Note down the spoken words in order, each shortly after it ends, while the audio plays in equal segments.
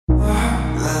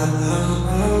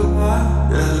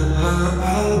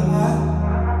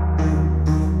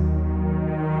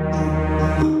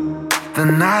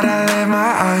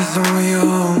eyes on you.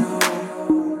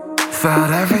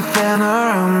 Felt everything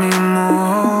around me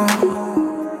move.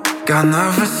 Got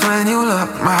nervous when you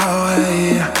looked my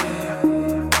way,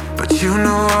 but you knew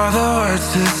all the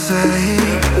words to say.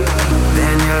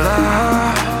 Then your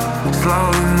love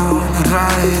slowly moved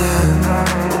right in.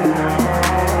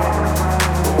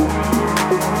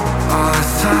 All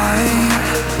this time,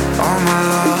 all my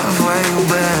love, where you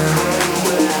been?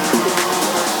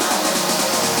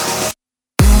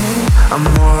 I'm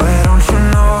worried, don't you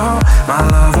know? My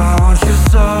love, I want you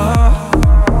so.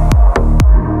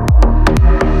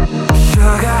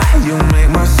 Sugar, you make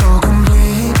my soul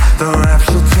complete. The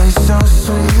rapture tastes so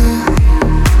sweet.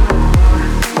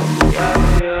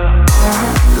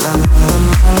 La la la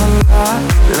la la,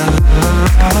 la la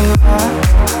la la.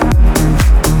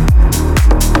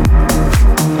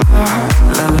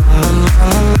 La la la la,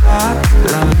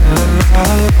 la la la la.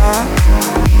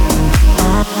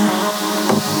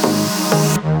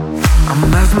 I'm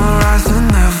mesmerized in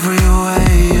every way.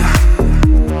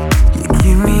 You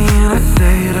keep me in a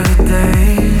state of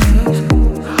daze.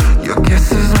 Your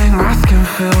kisses make my skin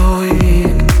feel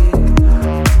weak.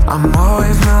 I'm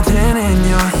always melting in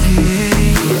your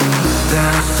heat.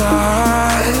 Then I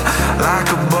soar like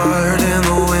a bird in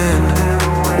the wind.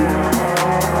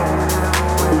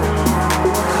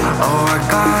 Oh, I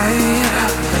glide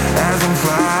as I'm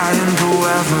flying to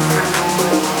heaven.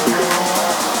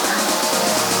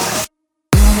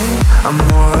 I'm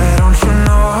worried, don't you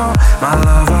know? My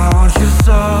love, I want you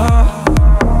so.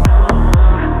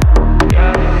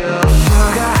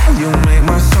 Sugar, you make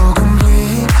my soul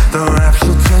complete. The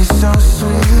rapture tastes so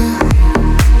sweet.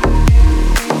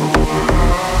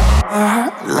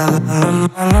 La la la la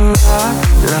la,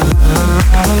 la la la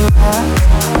la.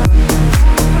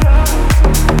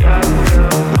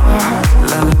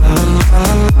 La la la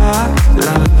la,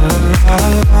 la la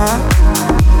la la.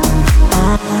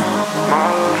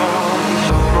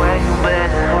 Where you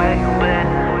been? Where you been?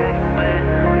 Where you been?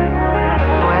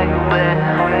 Where you been?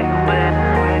 Where you been?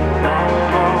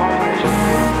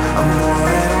 I'm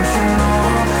worried, don't you know?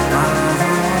 My love, I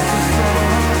want you so.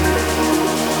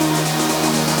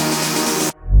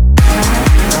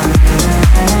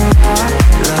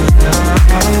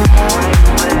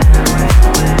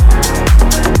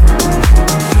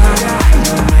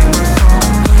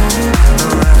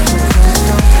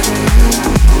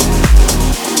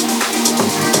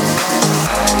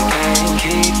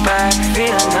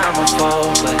 Feeling I'm a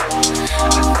fool, but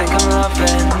I think I'm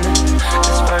loving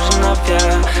this version of you.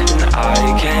 And I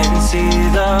can see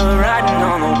the writing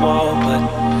on the wall, but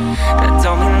that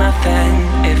don't mean nothing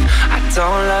if I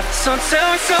don't love. So tell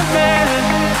me something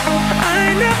I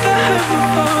ain't never heard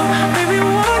before. Maybe you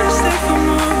wanna stay for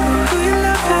more, but who you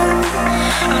loving?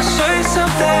 I'll show you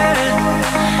something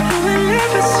you will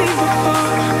never see before.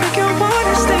 Make you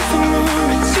wanna stay for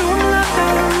more, it's you I'm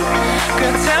loving.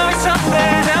 Girl, tell me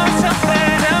something.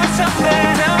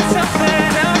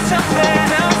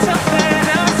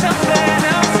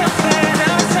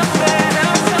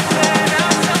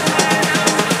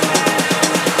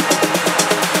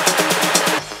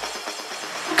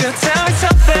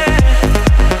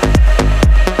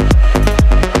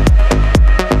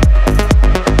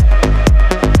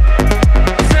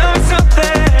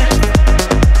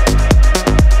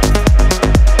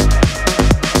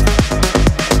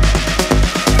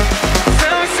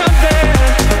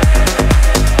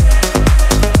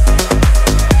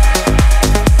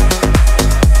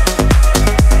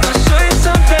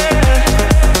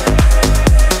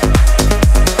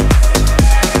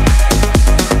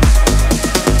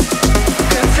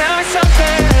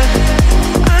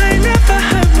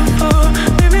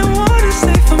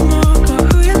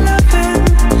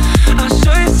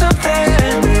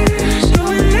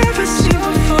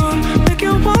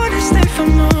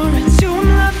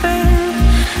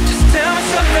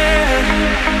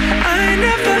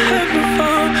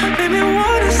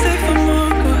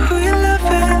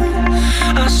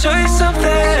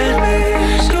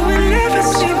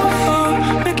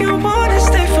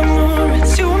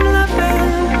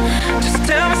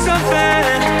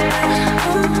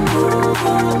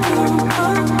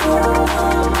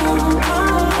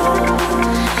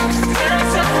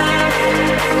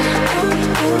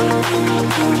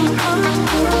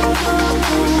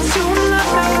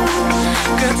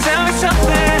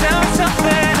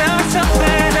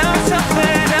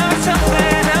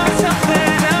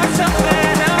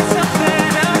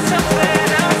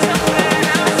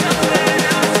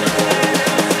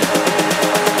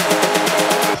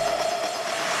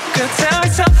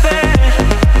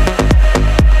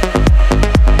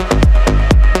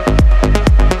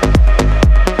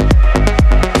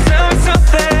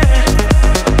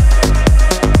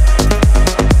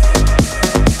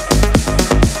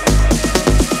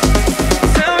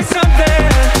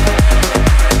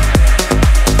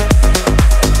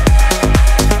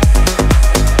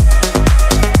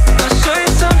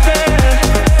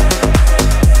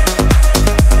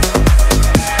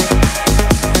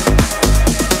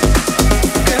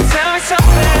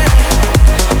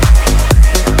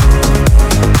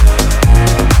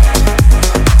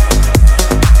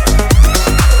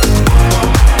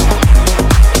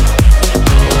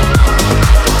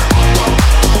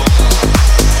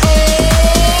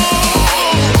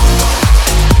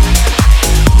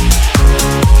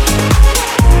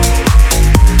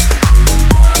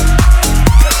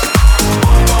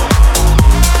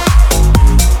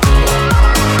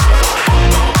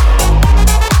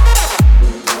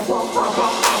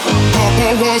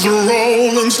 was a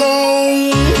rolling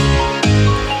stone.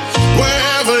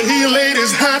 Wherever he laid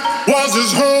his hat was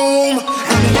his home.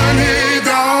 And when he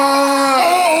died,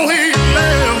 all he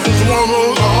left was one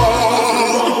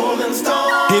rolling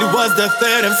stone. It was the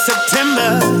 3rd of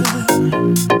September.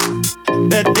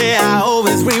 That day I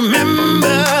always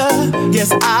remember.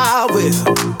 Yes, I will.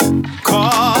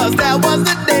 'Cause that was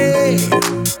the day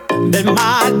that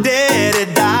my daddy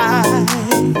died.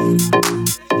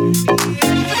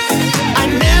 I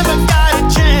never got a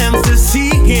chance to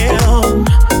see him.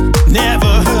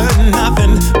 Never heard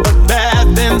nothing but bad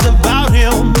things about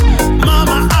him.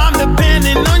 Mama, I'm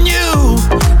depending on you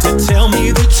to tell me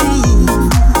the truth.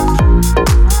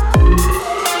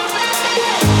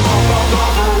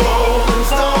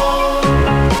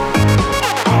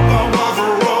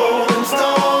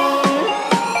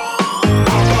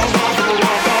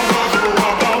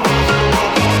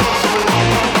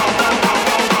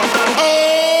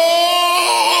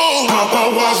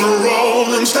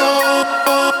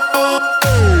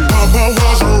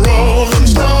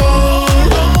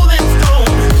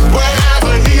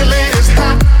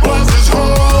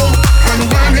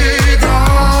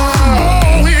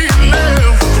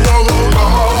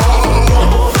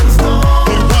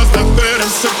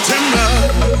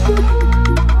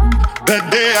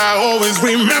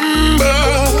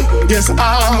 Yes, I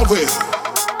will.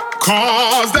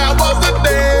 'Cause that was the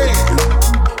day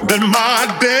that my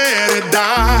daddy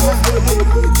died.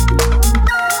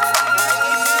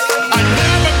 I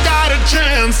never got a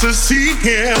chance to see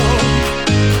him.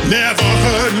 Never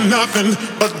heard nothing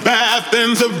but bad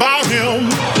things about him.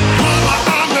 Mama,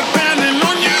 I'm depending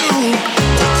on you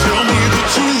to tell me the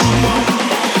truth.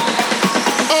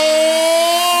 Oh,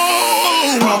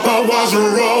 Papa was a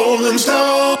rolling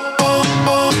stone.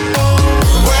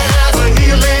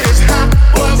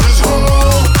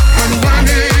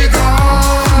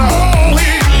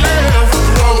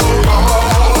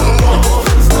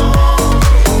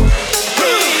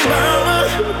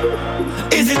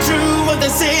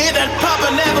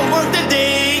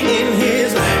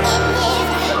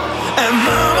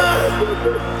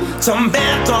 Some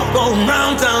bad talk going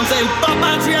round town saying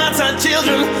Papa treats our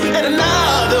children and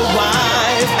another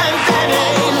wife. And that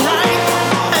ain't right.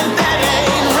 And that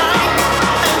ain't right.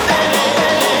 And that ain't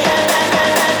right.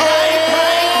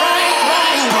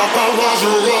 Papa was a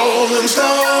rolling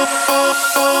stone.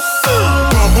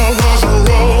 Papa was a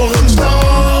rolling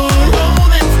stone.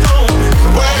 Rolling stone.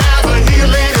 Wherever he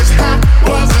laid his hat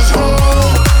was his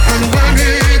home. And when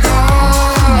he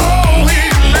died, all he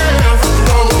left was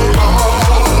rolling.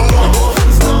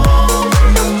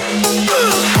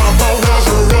 Papa was a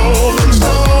rolling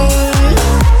stone.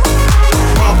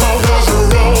 Papa was a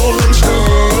rolling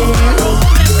stone.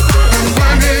 And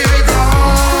when he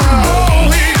died, all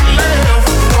he left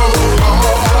was rolling.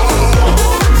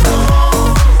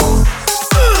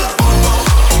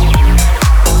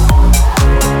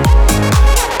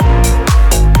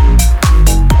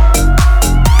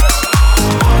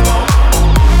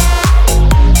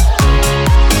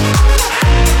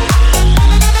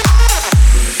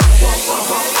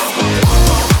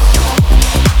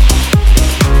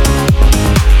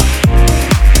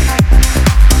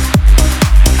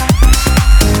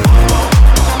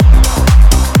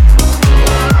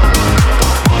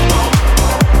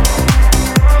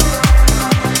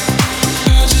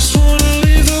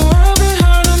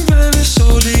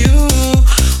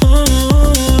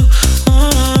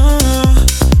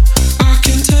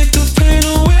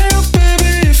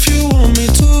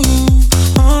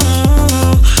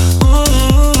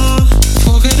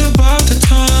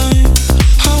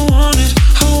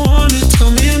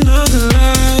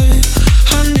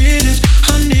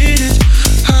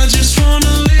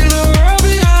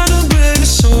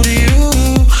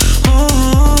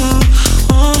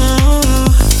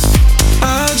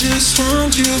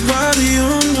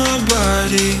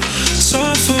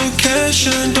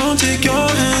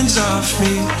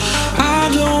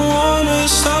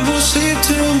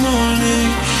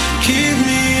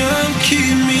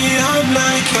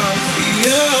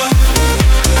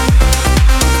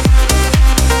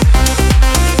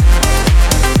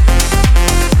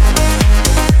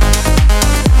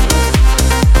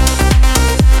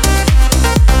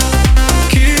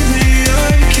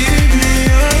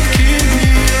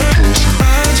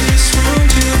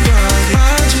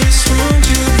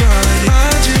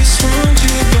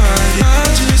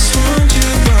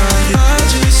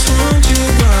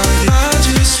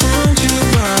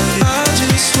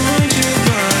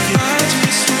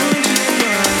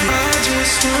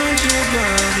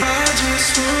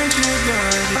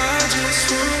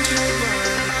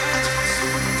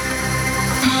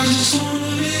 I just wanna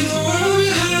leave the world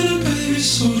behind.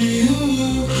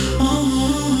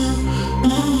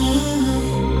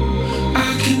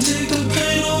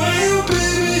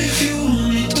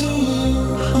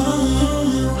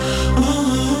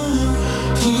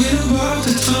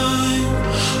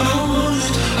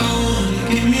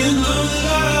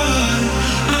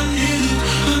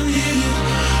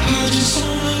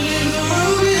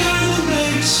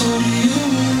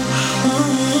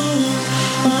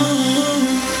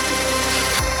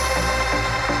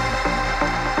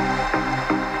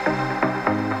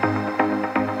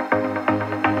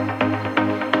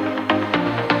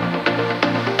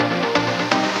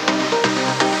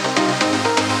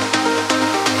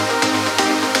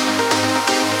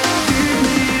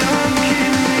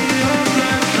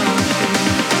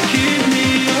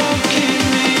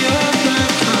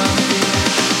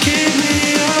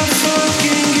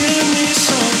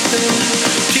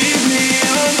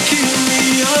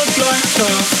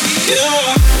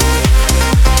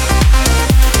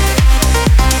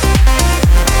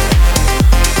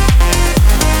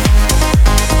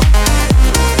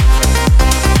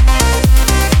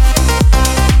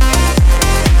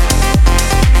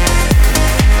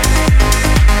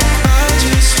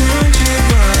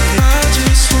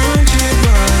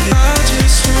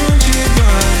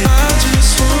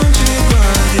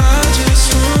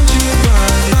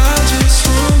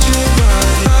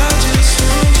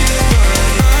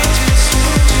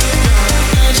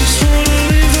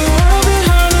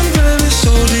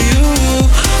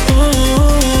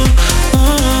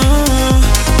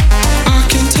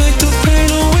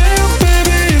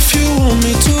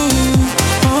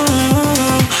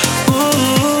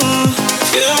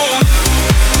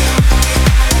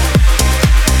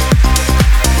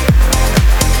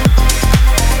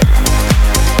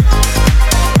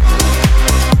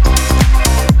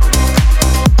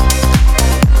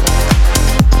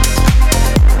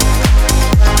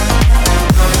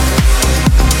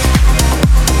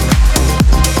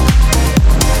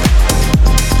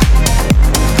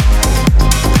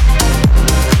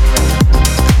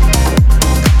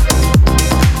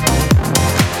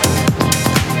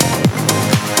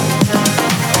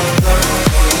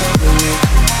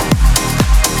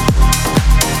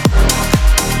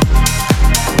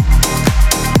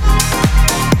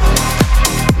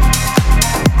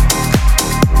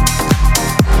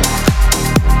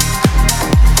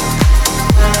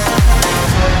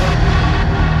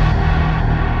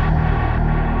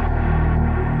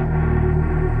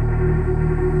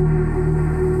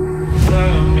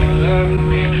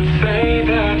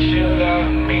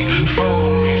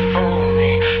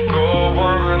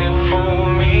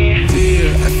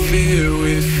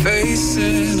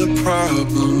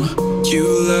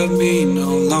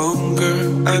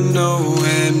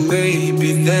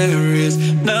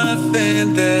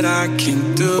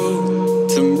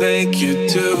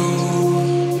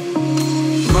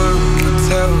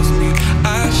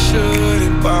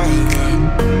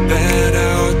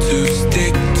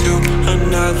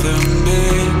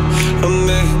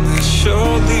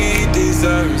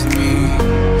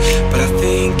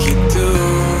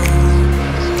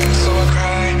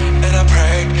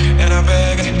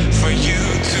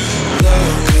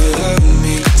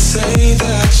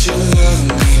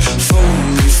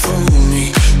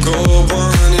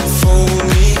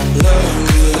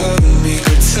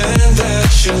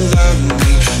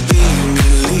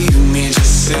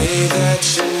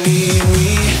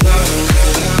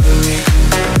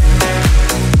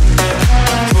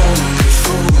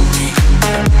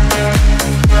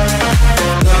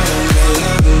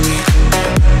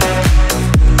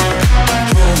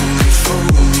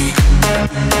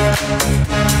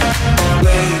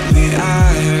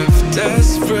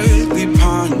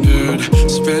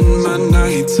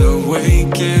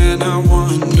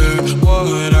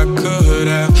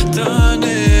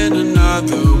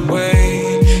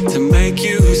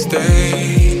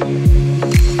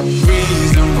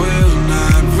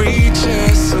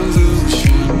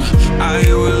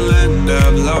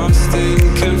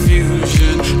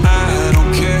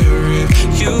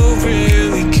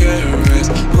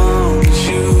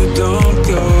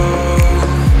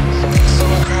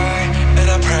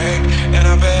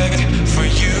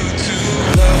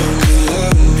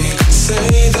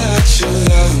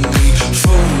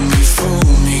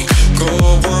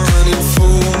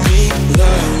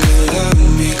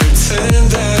 Love me,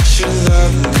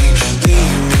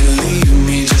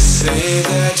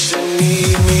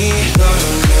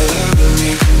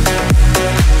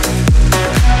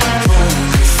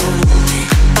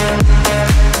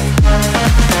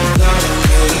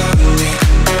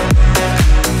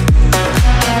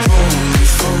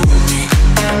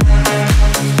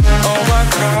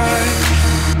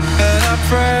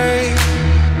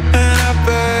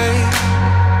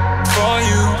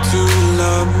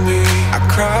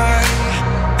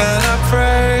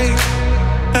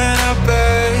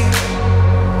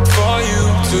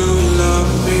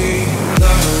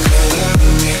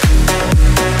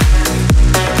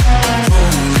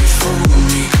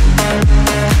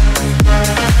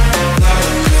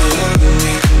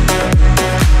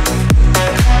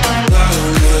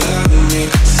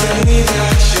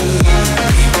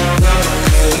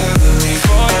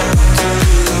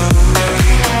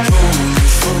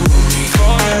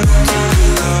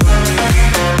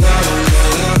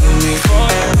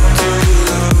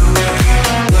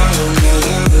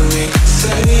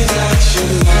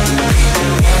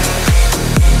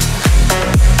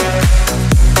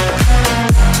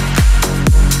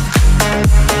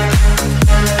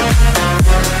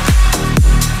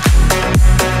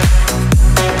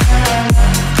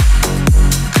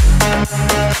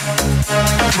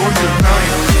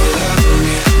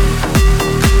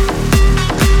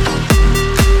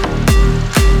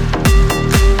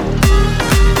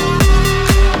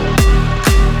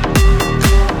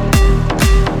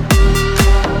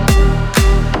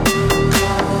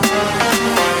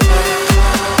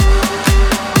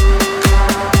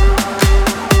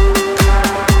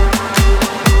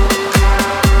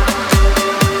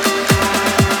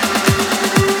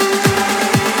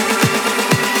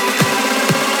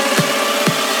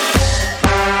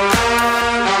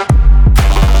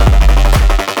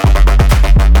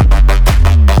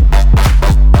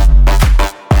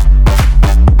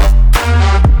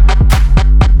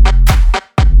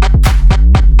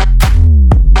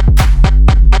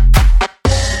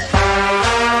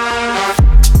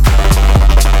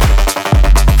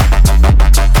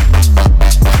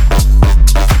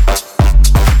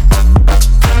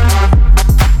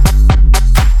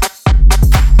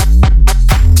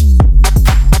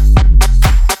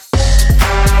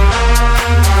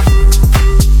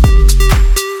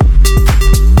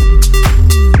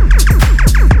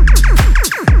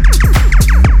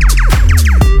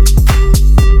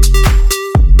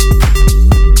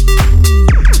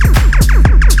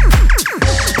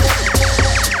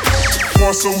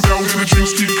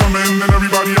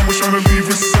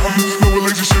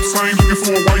 looking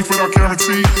for a wife, but I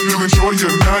guarantee you'll enjoy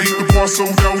your night. The bar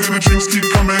sold out and the drinks keep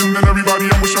coming, and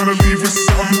everybody I'm with trying to leave with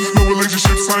something. No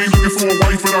relationships, I ain't looking for a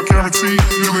wife, but I guarantee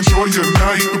you'll enjoy your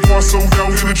night. The bar sold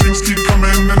out and the drinks keep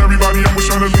coming, and everybody I'm with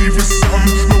trying to leave with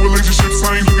something. No relationships,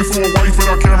 I ain't looking for a wife, but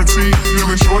I guarantee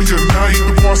you'll enjoy your night.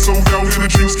 The bar sold out and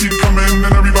the drinks keep coming,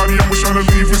 and everybody I'm with trying to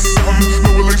leave with something.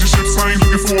 No relationships, I ain't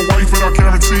looking for a wife, but I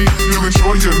guarantee you'll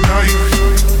enjoy your night.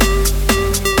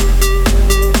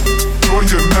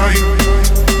 Enjoy your night.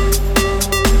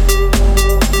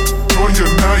 Enjoy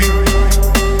your night.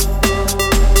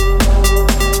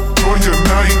 Enjoy your night. Enjoy your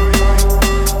night.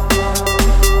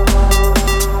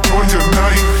 Enjoy your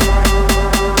night.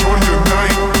 Enjoy your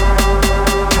night.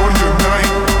 Enjoy your night.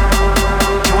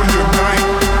 Enjoy your night.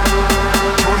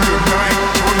 Enjoy your night. Enjoy your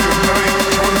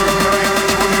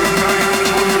night.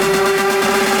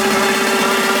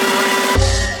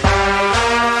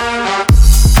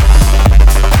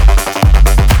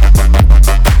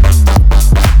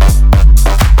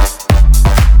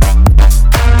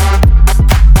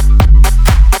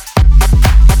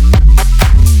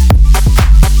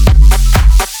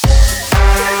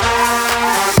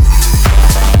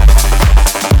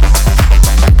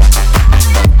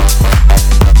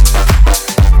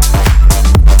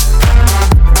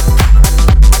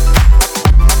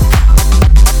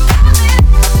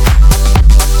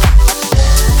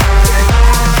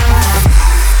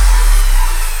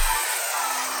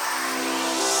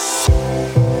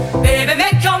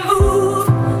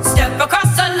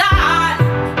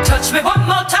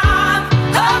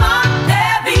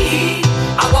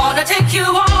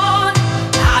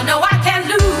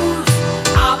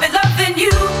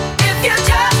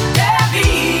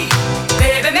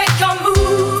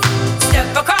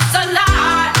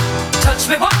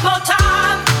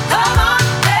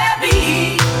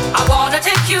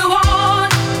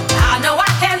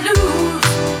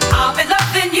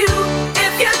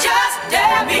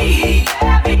 Dare me.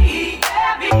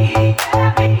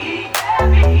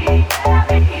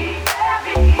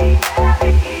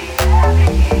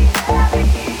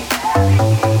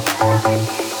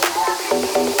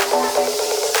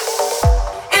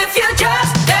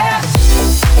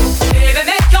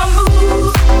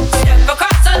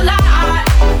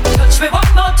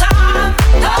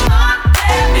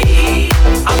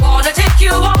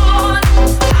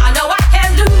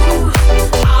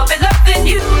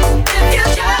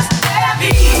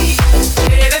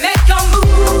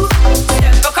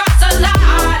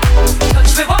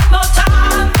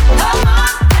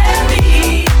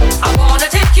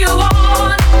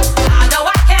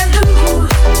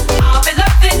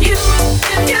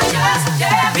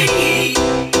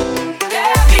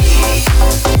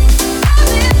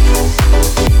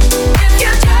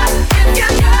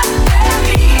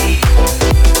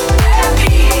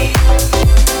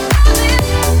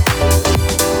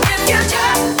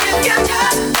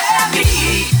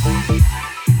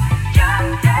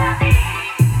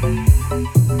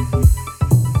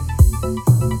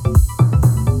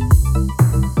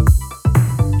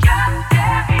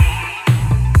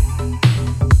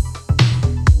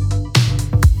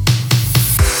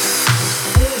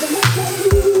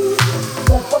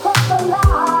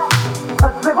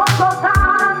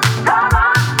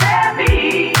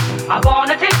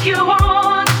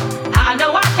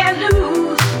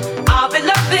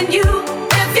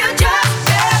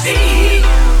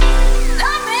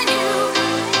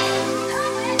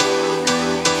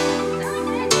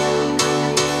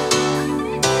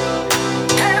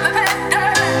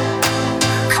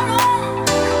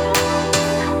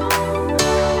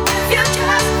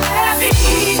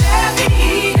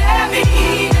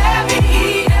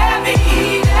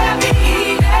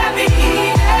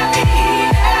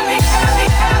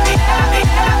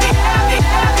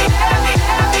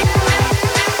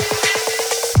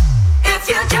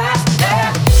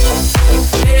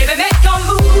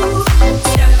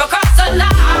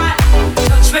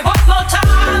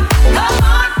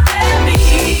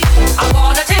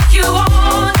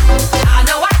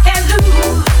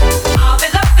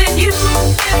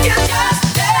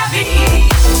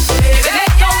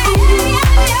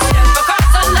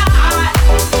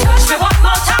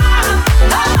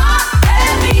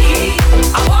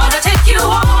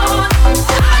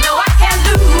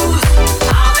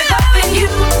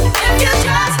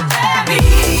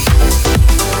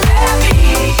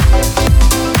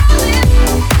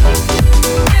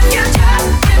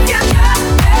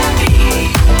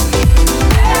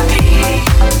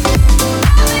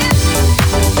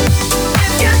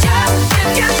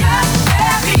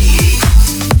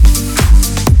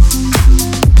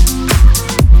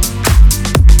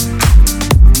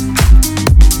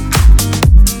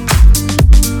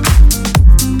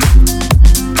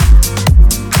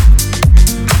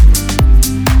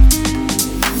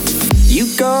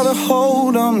 a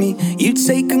hold on me. You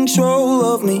take control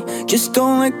of me. Just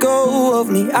don't let go of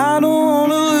me. I don't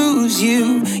wanna lose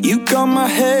you. You got my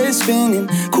head spinning.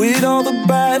 Quit all the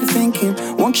bad thinking.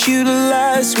 Want you to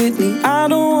last with me. I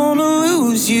don't wanna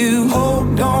lose you.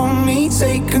 Hold on me,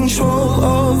 take control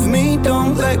of me.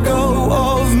 Don't let go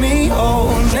of me. Oh,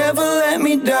 never let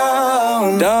me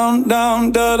down. Down,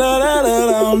 down, da da da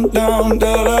da, down, down,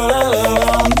 da da da da,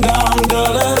 down, da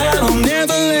da da da.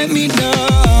 Never let me down.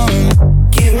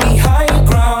 Give me higher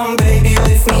ground, baby,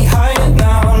 lift me higher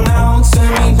now, now.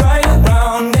 Turn me right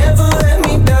around, never let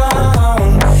me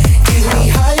down. Give me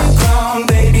higher ground,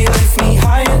 baby, lift me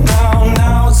higher now,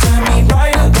 now. Turn me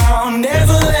right around,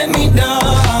 never let me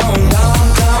down. Down,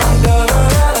 down, da da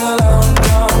da da,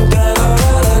 down, da da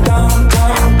da da, down,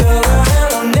 down, da da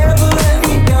da. Never let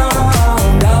me down.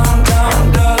 Down, down,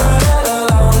 da da da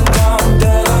da, down,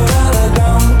 da da da da,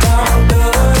 down, down, da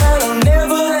da da.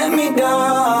 Never let me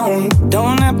down.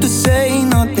 Don't have to say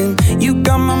nothing. You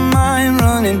got my mind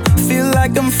running. Feel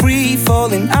like I'm free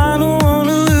falling. I don't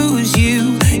wanna lose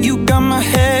you. You got my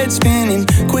head spinning.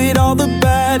 Quit all the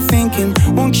bad thinking.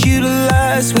 Want you to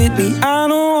last with me. I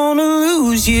don't wanna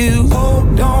lose you.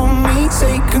 Hold on me,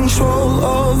 take control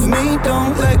of me.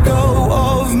 Don't let go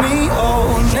of me.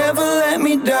 Oh, never let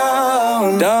me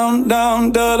down. Down,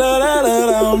 down, da da da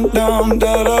da, down, down,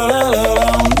 da da da da,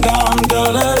 down, down, da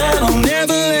da da.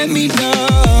 Never let me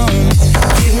down.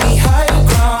 Give me higher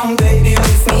ground, baby,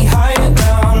 lift me higher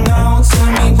down, now.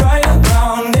 Turn me right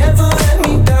around, never let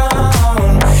me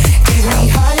down. Give me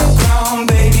higher ground,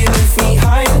 baby, lift me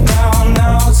higher down,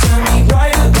 now. Turn me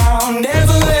right around,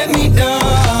 never let me down.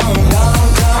 Down,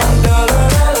 down, da da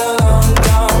da da,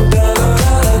 down, da da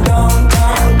da da, down,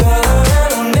 da da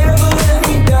da. Never let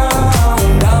me down.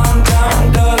 Down, down,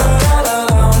 da da da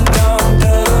da, down,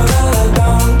 da da da,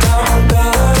 down, da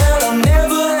da.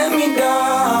 Never let me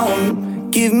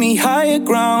down. Give me higher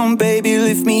ground, baby,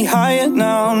 lift me higher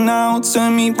now, now.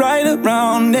 Turn me right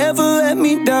around, never let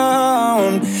me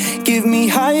down. Give me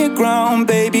higher ground,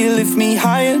 baby, lift me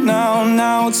higher now,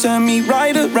 now. Turn me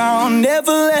right around,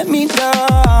 never let me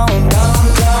down. Down,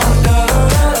 down, da da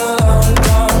da da,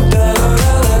 down, da da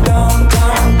da da,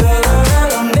 down, da da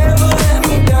da. Never let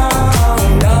me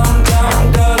down. Down, down,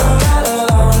 da da da da,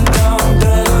 down,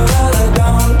 da da da da,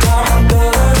 down, da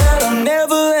da da.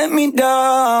 Never let me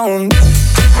down.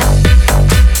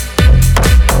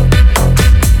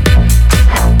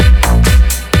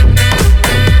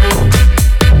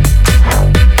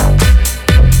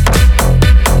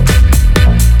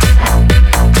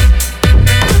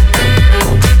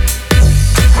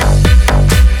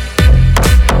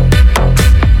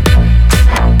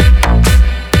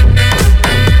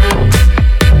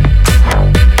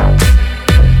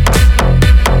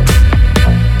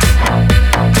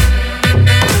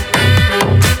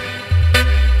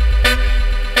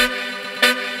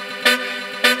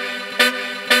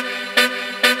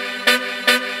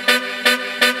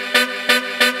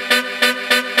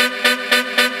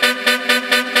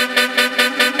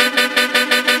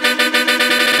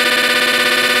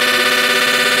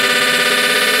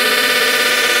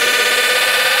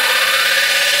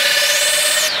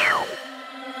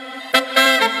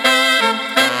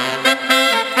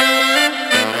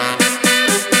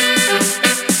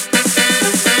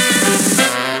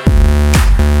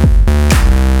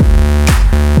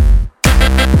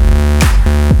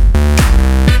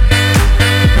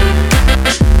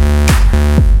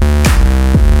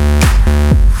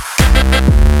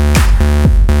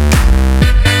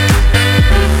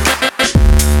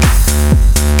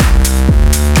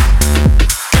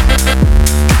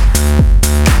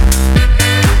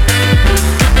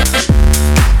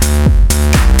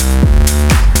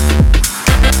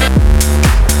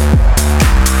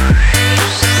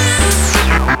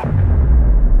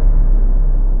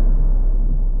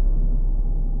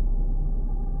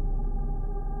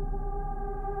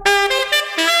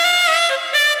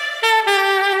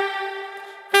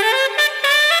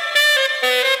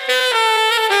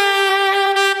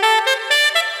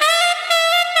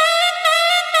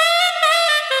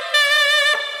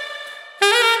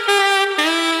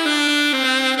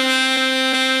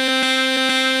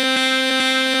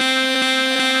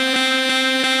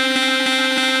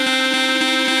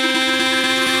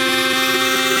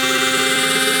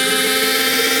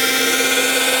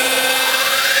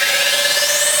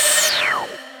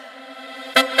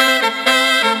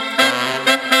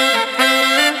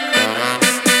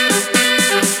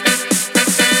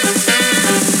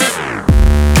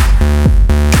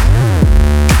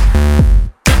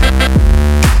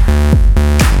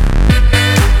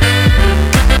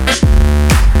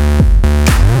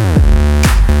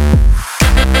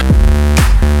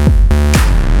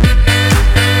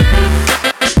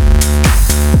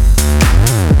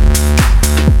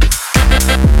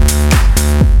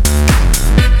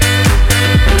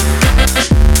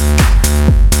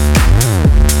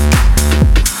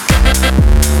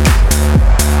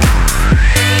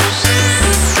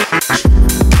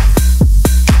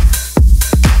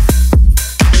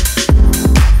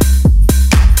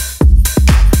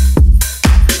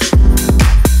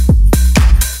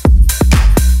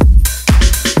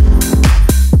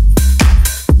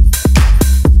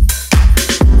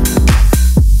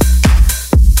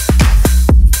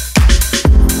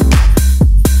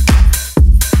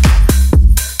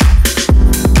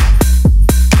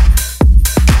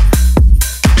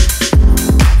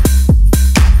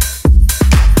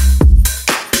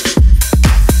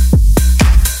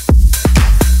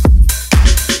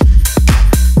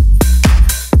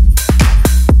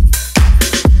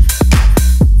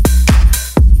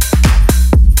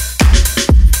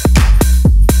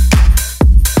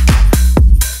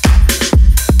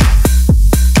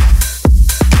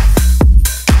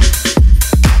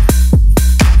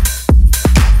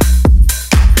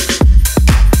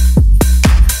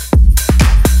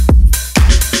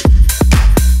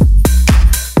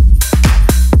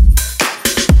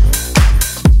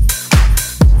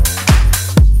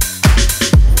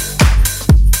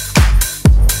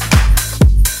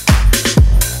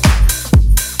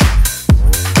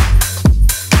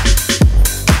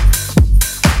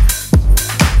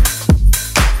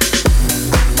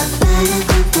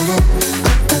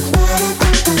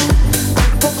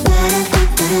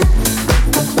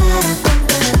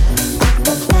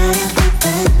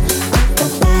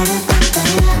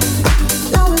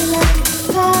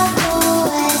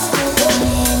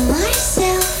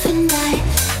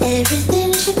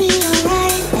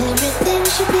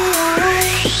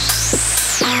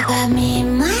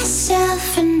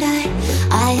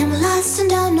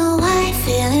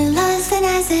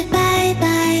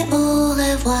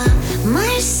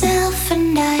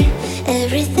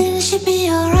 Everything should be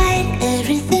alright,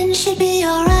 everything should be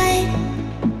alright.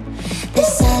 The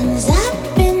sun's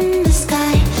up in the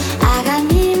sky. I got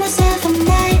me, myself, and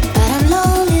I, but I'm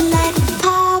lonely like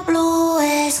Pablo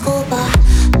Escobar.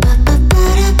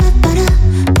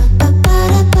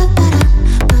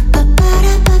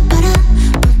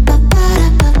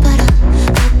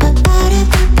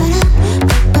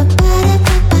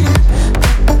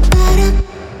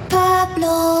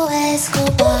 Pablo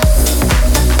Escobar.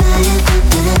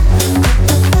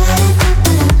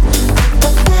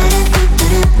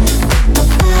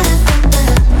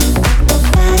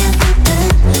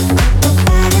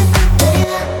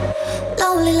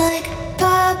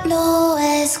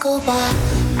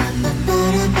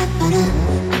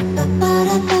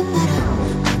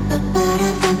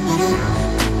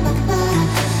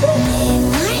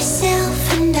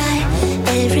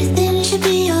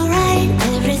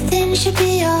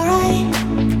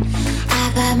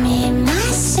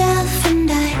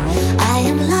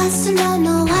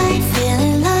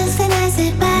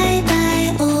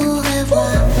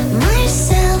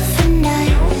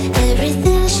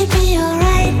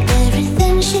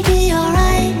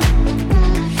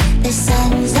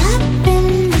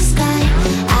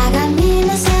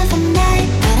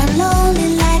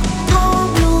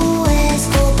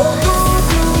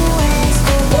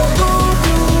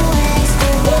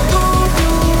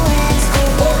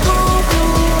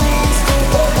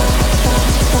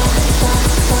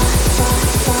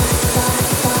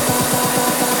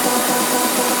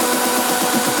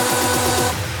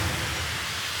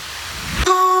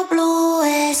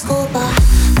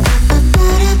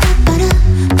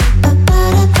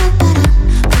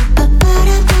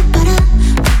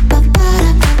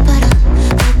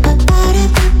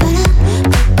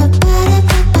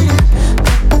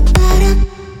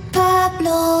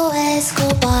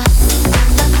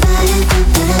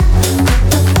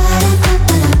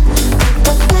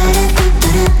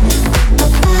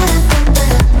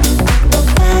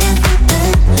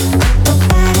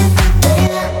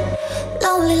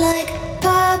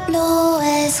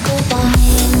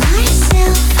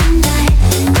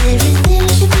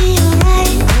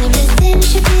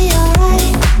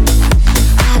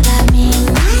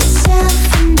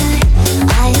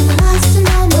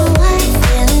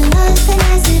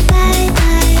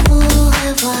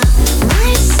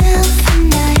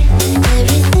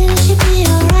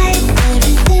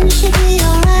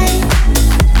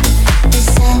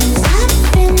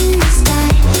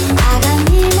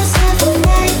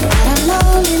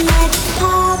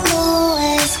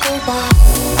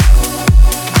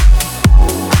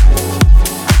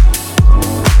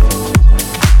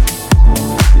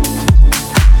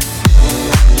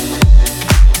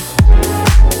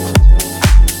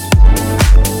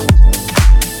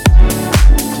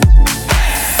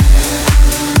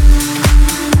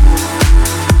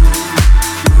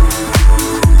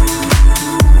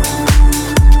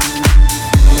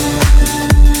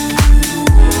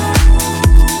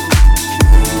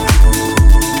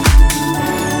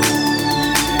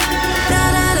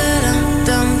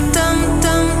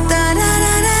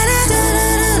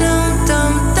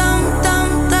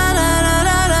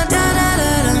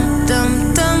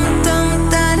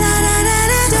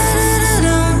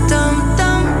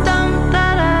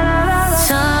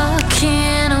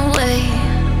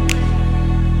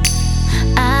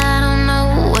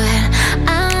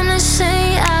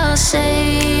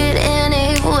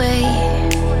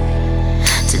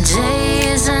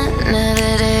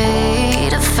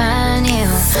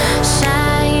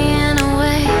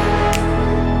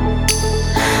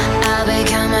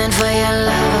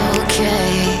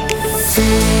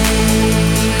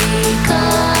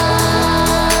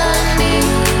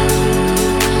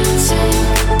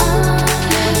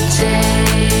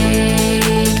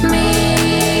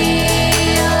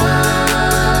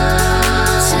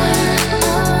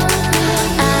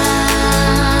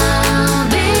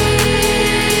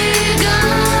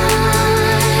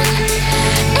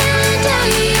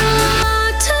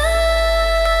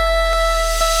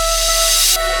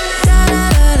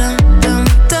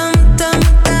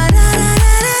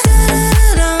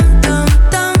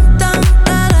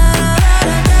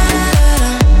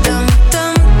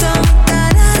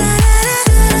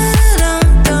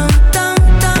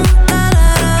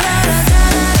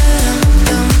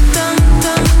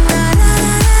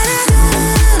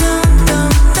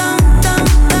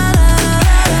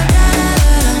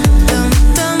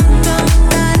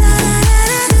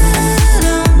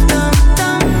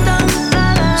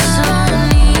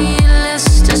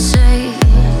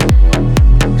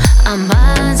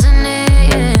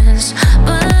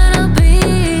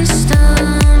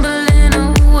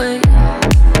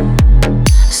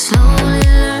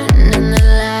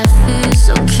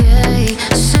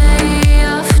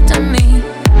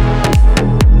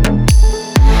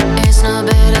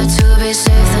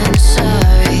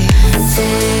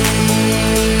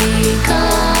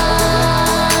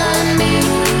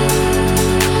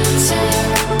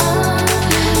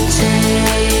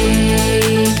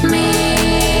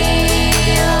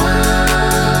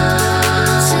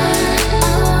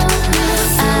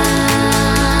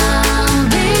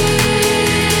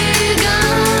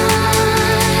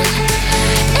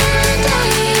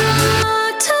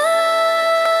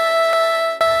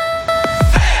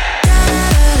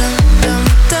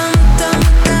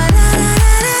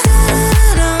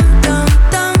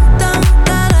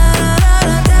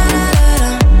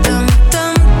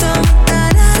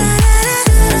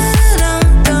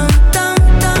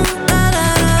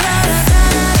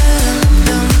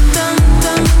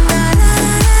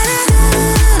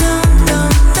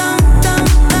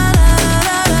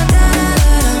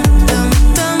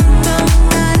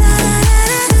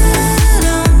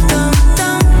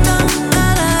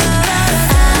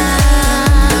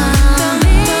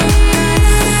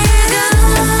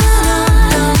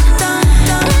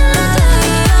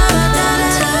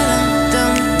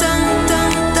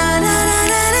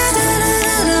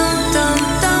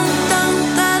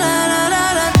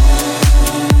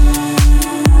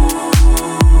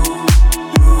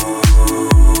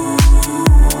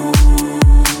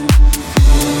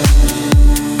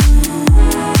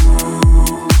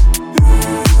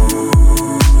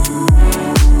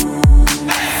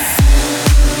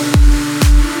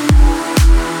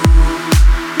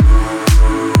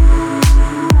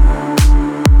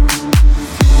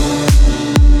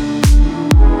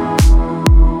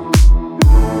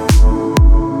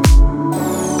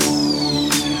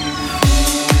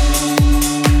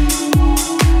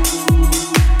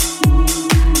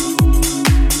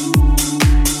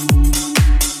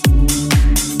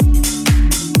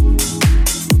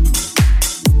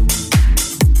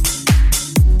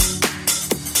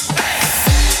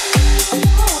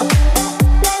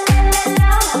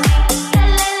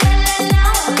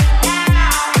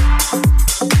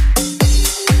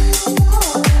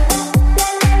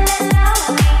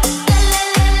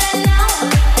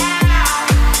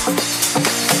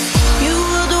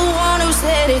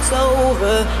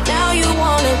 over. Now you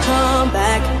wanna come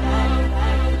back.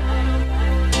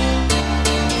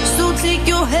 So take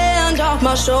your hand off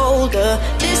my shoulder.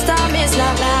 This time it's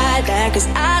not like that, 'cause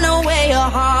I know where your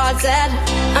heart's at.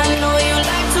 I know you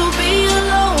like to be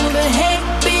alone, but hey,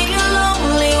 being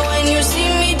lonely when you see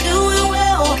me doing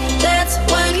well, that's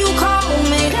when you call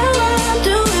me. Now I'm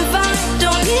doing fine,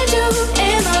 don't need you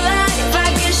in my life. I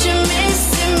guess you're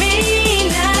missing me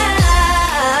now.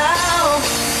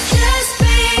 Just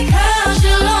because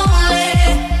you're lonely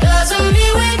doesn't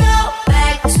mean we go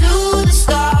back to the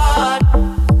start.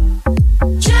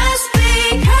 Just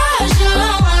because you're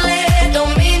lonely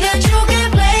don't mean that you can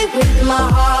play with my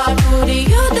heart. Who do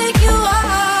you think you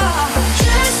are?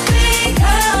 Just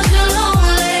because you're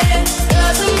lonely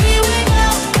doesn't mean we go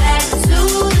back to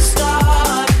the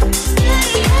start.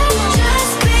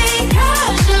 Just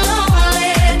because you're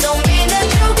lonely don't mean that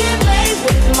you can play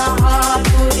with my heart.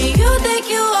 Who do you think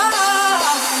you are?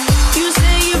 You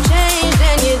say you've changed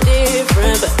and you're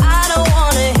different, but I don't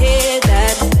wanna hear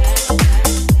that.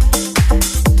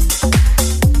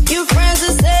 Your friends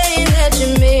are saying that you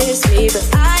miss me, but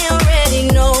I already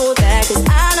know that, 'cause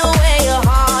I know where your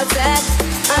heart's at.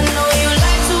 I know you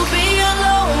like to be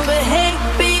alone, but hey,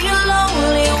 being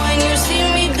lonely when you see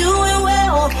me doing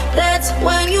well, that's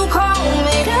when you call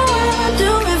me. Now I'm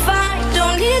doing fine,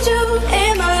 don't need you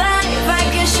in my life. I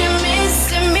guess you're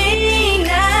missing me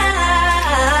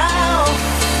now.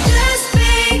 Just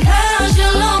because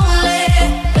you're lonely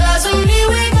doesn't mean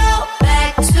we go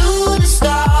back to the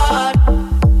start.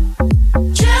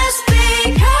 Just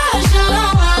because you're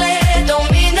lonely don't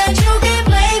mean that you can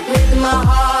play with my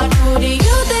heart. Who do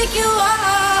you think you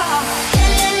are?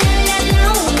 Lonely,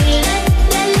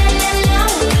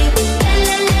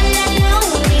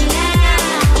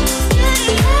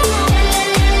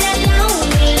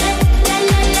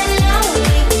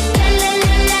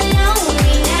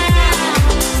 lonely now.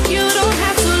 You don't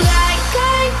have to lie.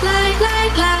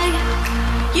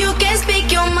 You can speak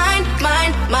your mind.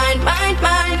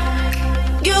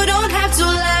 You don't have to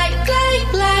lie.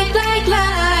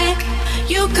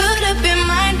 You could have been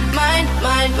mine.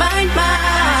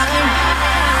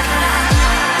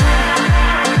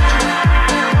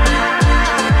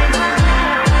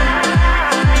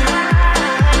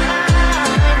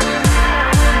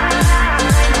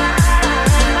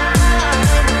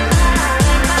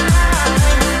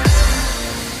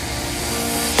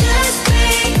 Just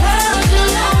because you're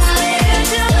lonely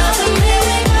doesn't mean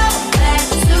we go back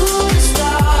to the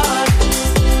start.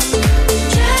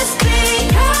 Just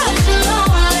because you're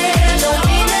lonely don't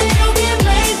mean that you can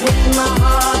play with my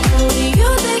heart. Who do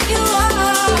you think you are?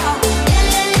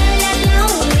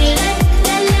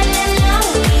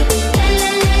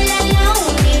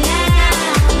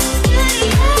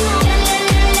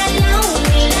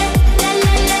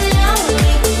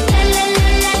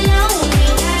 Lonely,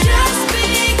 just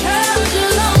because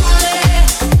you're lonely.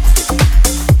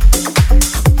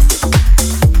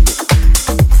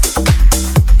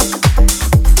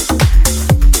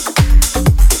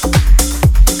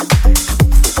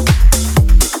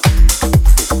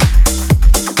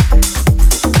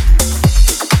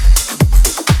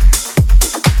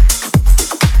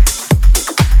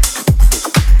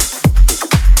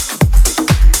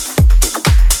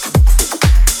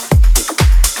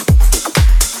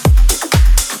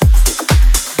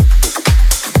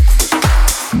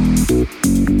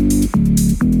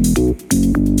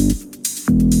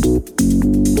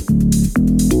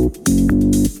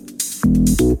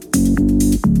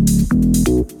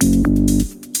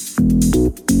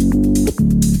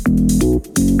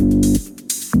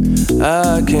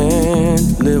 I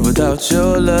can't live without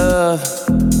your love.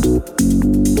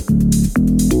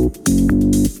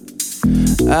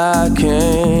 I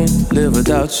can't live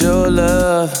without your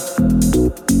love.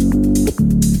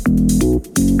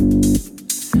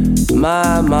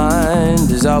 My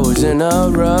mind is always in a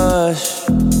rush.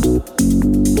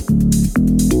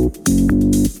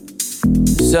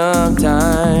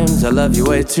 Sometimes I love you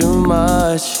way too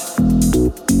much.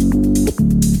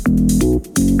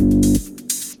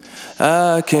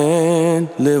 I can't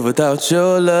live without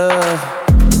your love.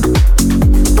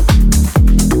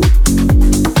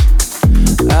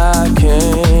 I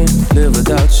can't live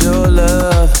without your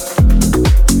love.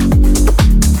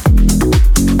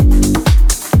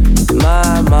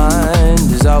 My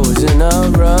mind is always in a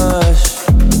rush.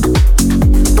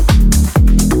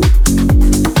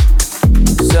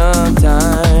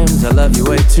 Sometimes I love you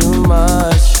way too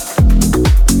much.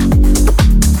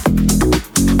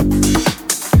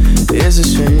 It's a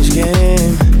strange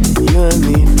game you and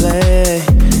me play.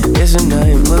 It's a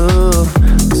night move,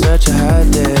 such a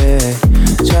hot day.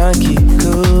 Try and keep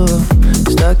cool,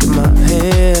 stuck in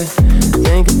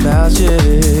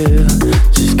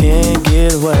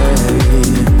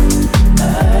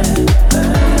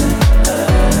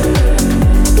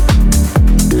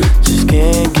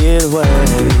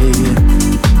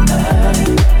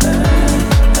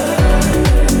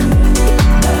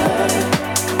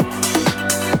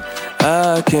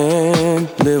I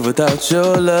can't live without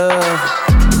your love.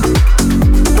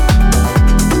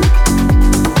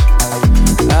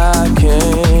 I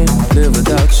can't live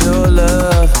without your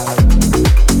love.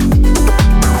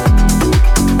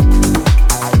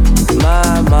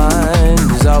 My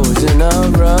mind is always in a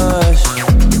rush.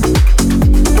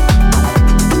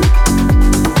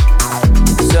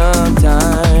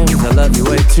 Sometimes I love you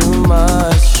way too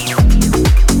much.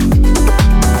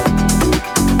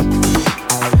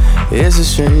 It's a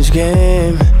strange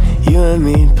game you and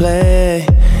me play.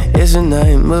 It's a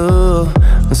night move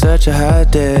on such a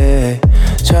hot day.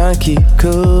 Trying to keep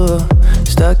cool,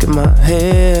 stuck in my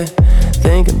head,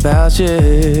 thinking about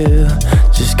you,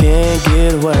 just can't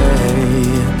get away.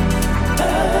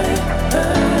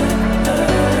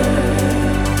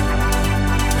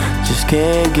 Just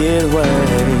can't get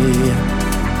away.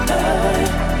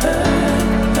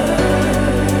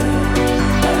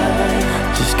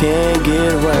 Just can't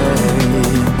get away.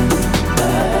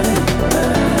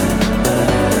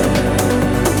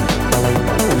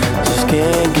 Just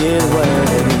can't get away.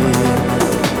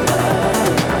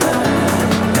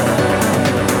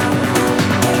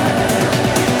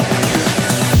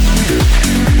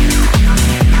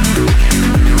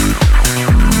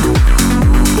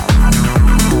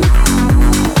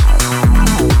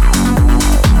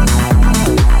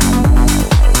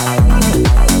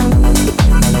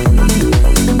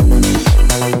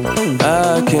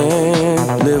 I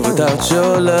can't live without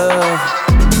your love.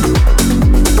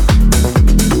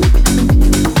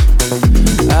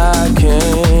 I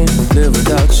can't live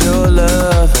without your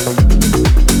love.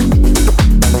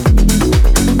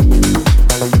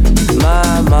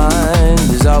 My mind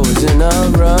is always in a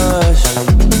rush.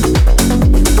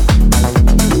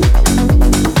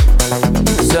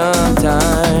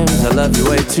 Sometimes I love you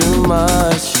way too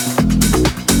much.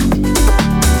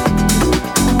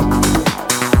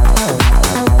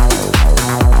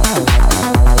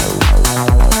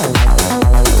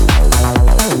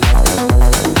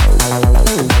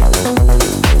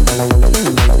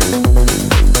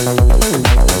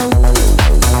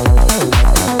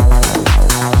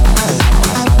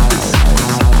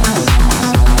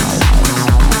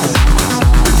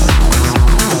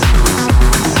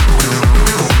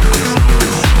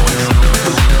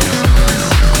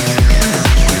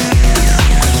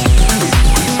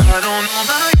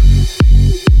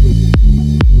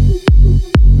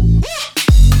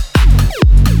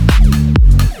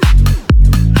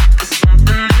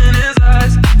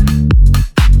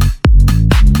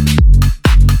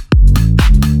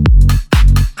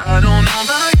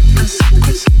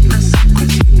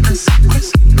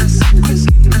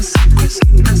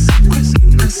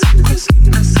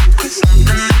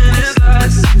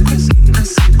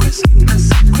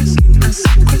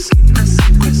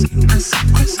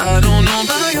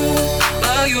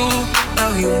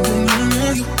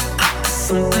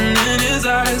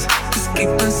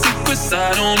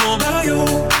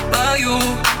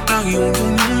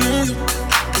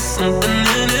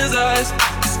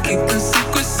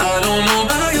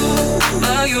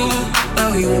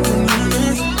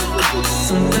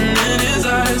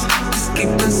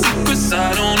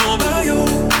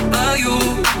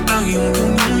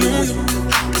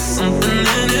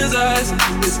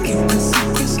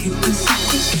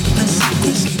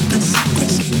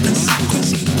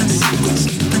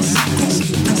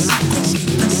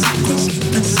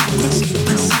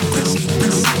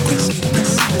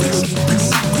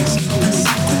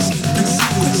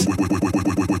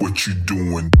 What you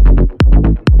doing?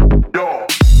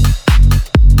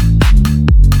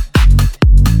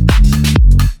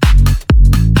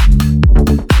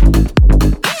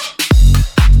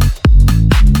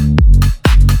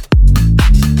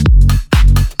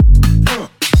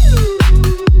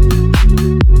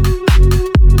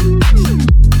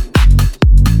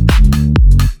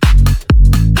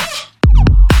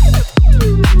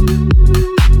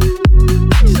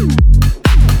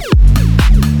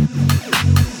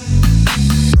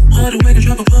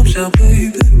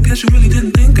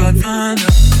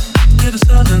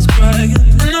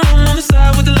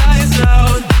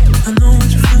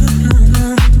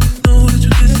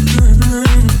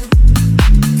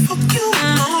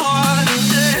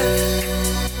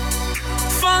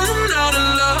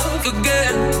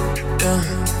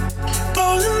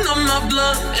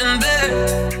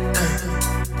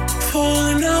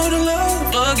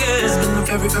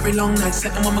 Very long night,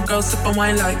 sitting with my girl, sipping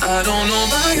wine like I don't know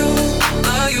about you,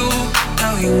 about you,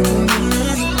 about you.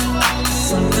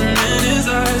 Something in his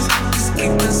eyes, he's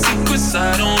keeping secrets.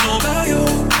 I don't know about you,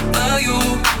 about you,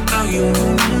 about you.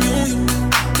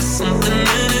 There's something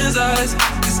in his eyes,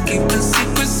 he's keeping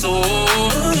secrets. So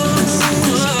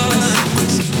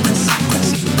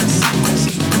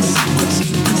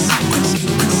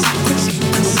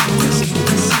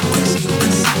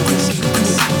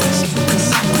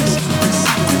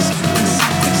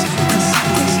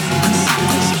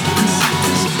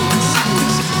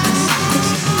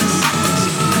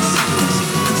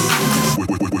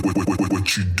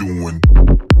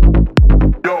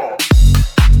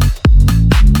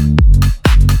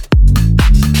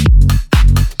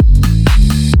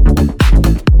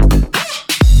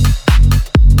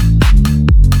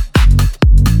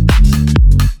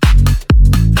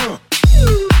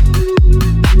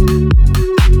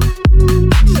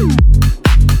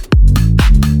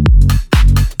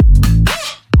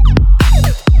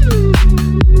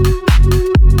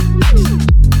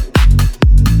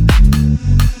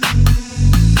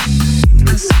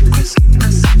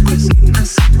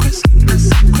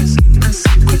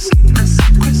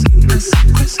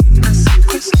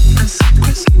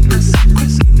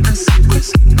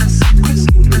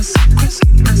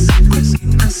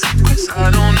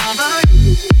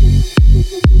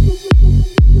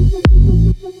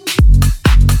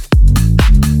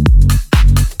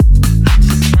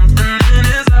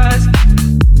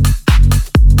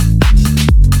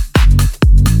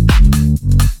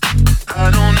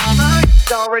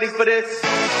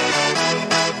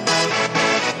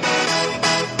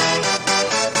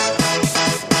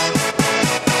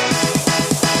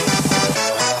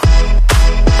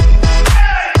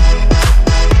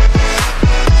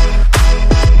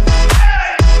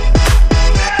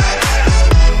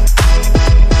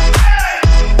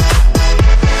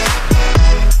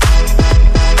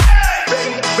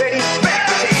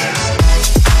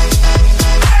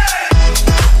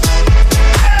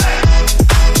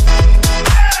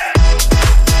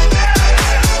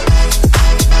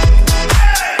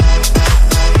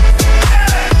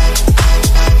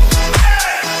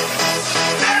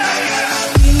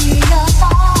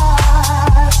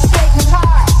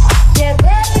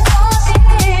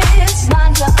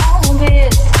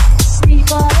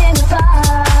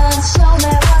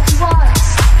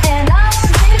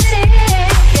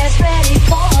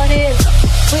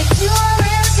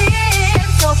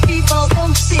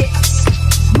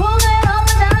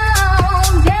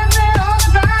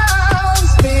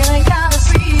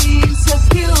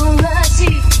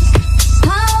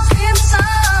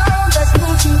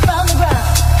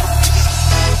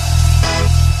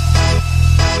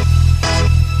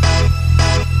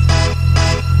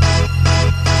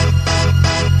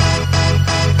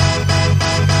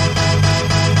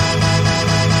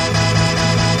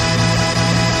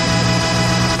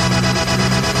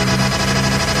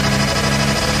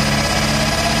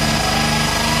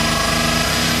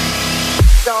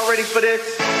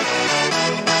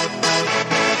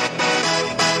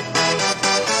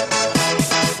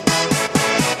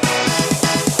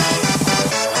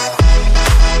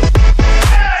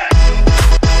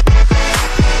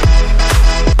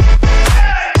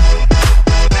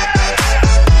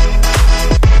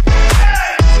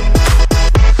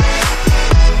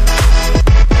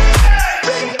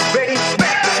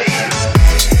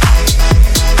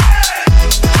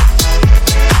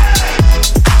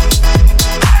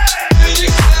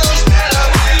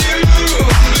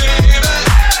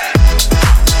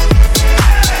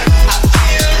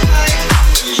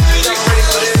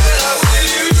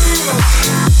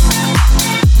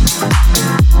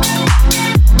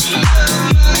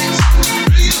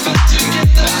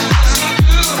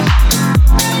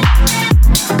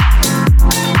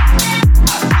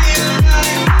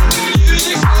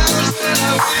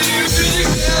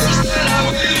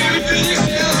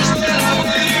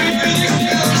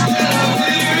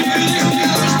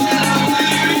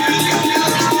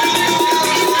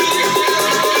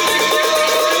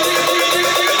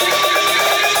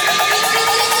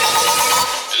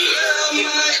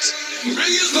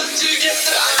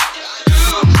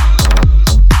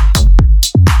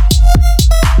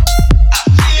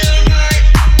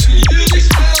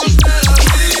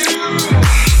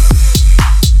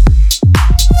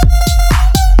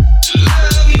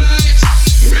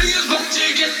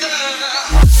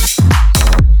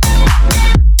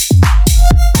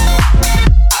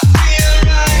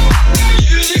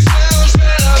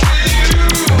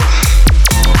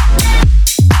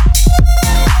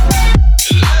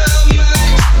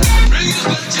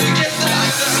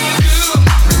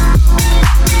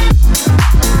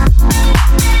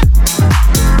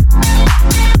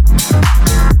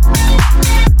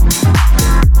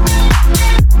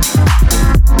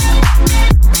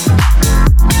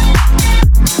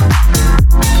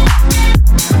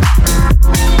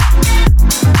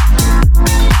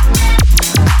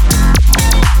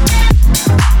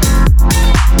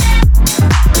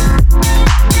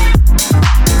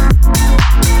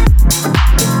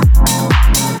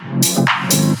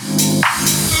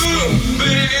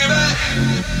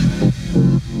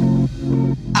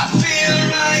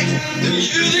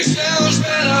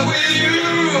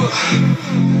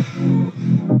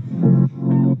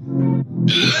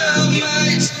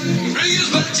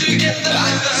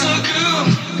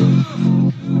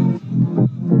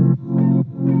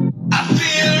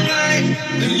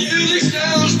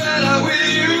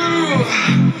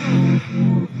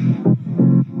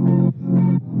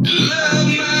Love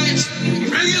nights,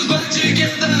 bring us back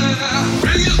together,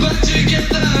 bring us back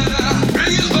together.